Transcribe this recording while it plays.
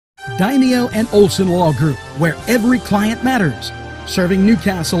Daimio and Olson Law Group, where every client matters. Serving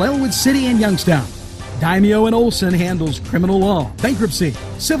Newcastle, Elwood City, and Youngstown. Daimio and Olson handles criminal law, bankruptcy,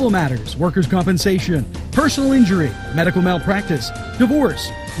 civil matters, workers' compensation, personal injury, medical malpractice, divorce,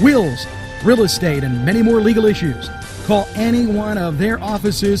 wills, real estate, and many more legal issues. Call any one of their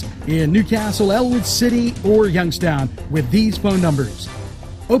offices in Newcastle, Elwood City, or Youngstown with these phone numbers.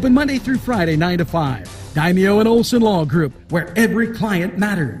 Open Monday through Friday, 9 to 5. Daimio and Olson Law Group, where every client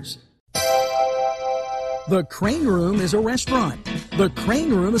matters. The Crane Room is a restaurant. The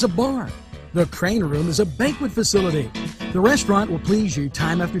Crane Room is a bar. The Crane Room is a banquet facility. The restaurant will please you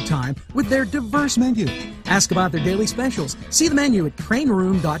time after time with their diverse menu. Ask about their daily specials. See the menu at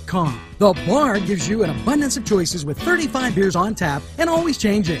craneroom.com. The bar gives you an abundance of choices with 35 beers on tap and always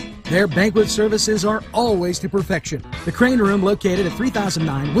changing. Their banquet services are always to perfection. The Crane Room, located at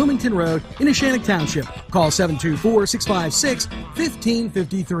 3009 Wilmington Road in Neshannock Township. Call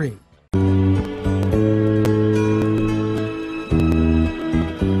 724-656-1553.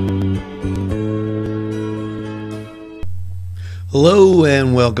 Hello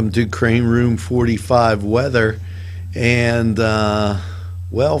and welcome to Crane Room 45 weather. And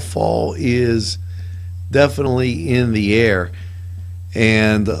well, fall is definitely in the air.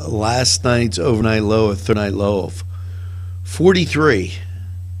 And last night's overnight low, a third night low of 43.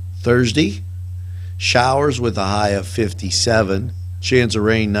 Thursday, showers with a high of 57, chance of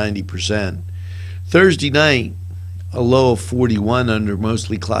rain 90%. Thursday night, a low of 41 under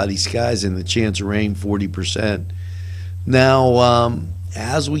mostly cloudy skies and the chance of rain 40%. Now,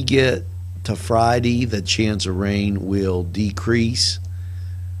 as we get to Friday, the chance of rain will decrease,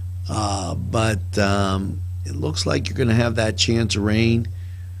 but it looks like you're going to have that chance of rain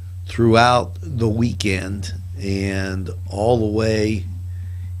throughout the weekend and all the way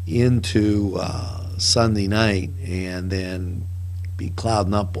into Sunday night, and then be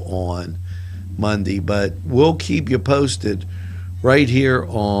clouding up on Monday. But we'll keep you posted right here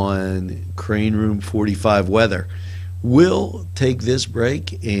on Crane Room 45 weather. We'll take this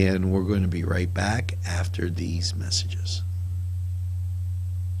break, and we're going to be right back after these messages.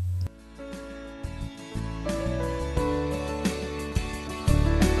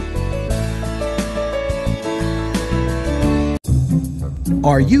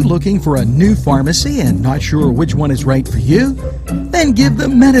 Are you looking for a new pharmacy and not sure which one is right for you? Then give the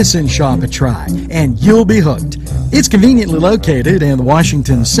Medicine Shop a try, and you'll be hooked. It's conveniently located in the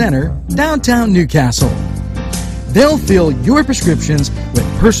Washington Center, downtown Newcastle. They'll fill your prescriptions with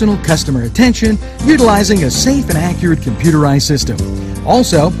personal customer attention, utilizing a safe and accurate computerized system.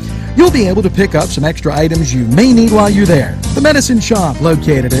 Also, you'll be able to pick up some extra items you may need while you're there. The Medicine Shop,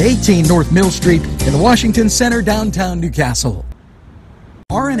 located at 18 North Mill Street in the Washington Center, downtown Newcastle.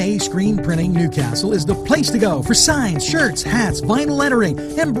 RNA Screen Printing Newcastle is the place to go for signs, shirts, hats, vinyl lettering,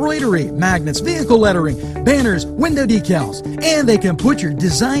 embroidery, magnets, vehicle lettering, banners, window decals, and they can put your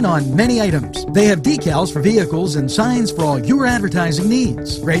design on many items. They have decals for vehicles and signs for all your advertising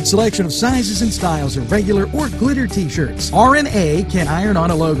needs. Great selection of sizes and styles of regular or glitter t-shirts. RNA can iron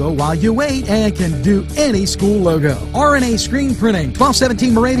on a logo while you wait and can do any school logo. RNA Screen Printing,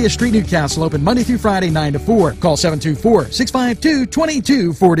 1217 Moravia Street, Newcastle, open Monday through Friday, 9 to 4. Call 724-652-2241.